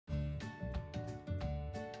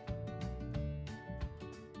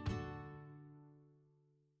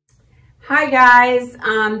Hi guys,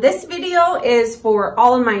 this video is for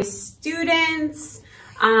all of my students,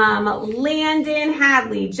 Landon,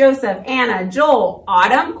 Hadley, Joseph, Anna, Joel,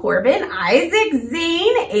 Autumn, Corbin, Isaac,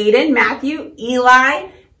 Zane, Aiden, Matthew, Eli,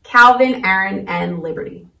 Calvin, Aaron, and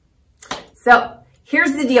Liberty. So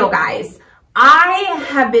here's the deal, guys. I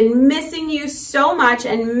have been missing you so much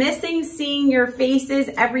and missing seeing your faces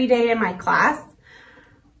every day in my class.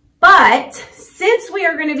 But since we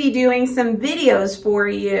are going to be doing some videos for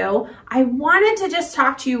you, I wanted to just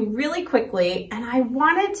talk to you really quickly, and I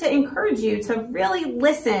wanted to encourage you to really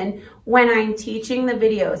listen when I'm teaching the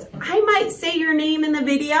videos. I might say your name in the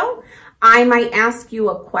video. I might ask you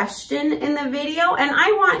a question in the video, and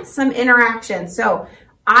I want some interaction. So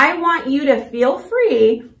I want you to feel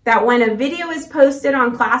free that when a video is posted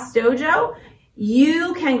on Class Dojo,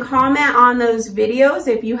 you can comment on those videos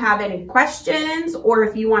if you have any questions or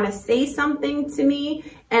if you want to say something to me,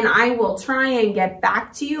 and I will try and get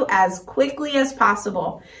back to you as quickly as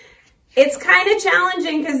possible. It's kind of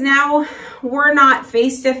challenging because now we're not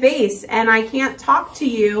face to face and I can't talk to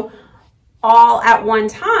you all at one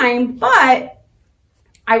time, but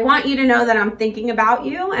I want you to know that I'm thinking about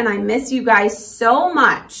you and I miss you guys so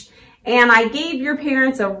much. And I gave your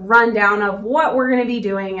parents a rundown of what we're going to be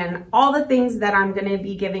doing and all the things that I'm going to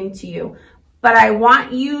be giving to you. But I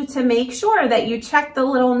want you to make sure that you check the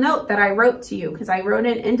little note that I wrote to you, because I wrote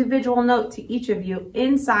an individual note to each of you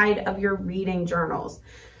inside of your reading journals.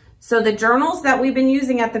 So the journals that we've been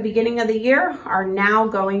using at the beginning of the year are now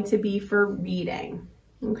going to be for reading.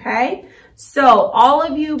 Okay, so all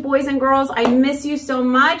of you boys and girls, I miss you so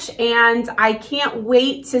much, and I can't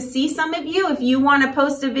wait to see some of you. If you want to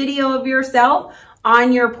post a video of yourself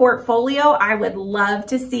on your portfolio, I would love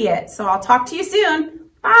to see it. So I'll talk to you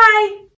soon. Bye.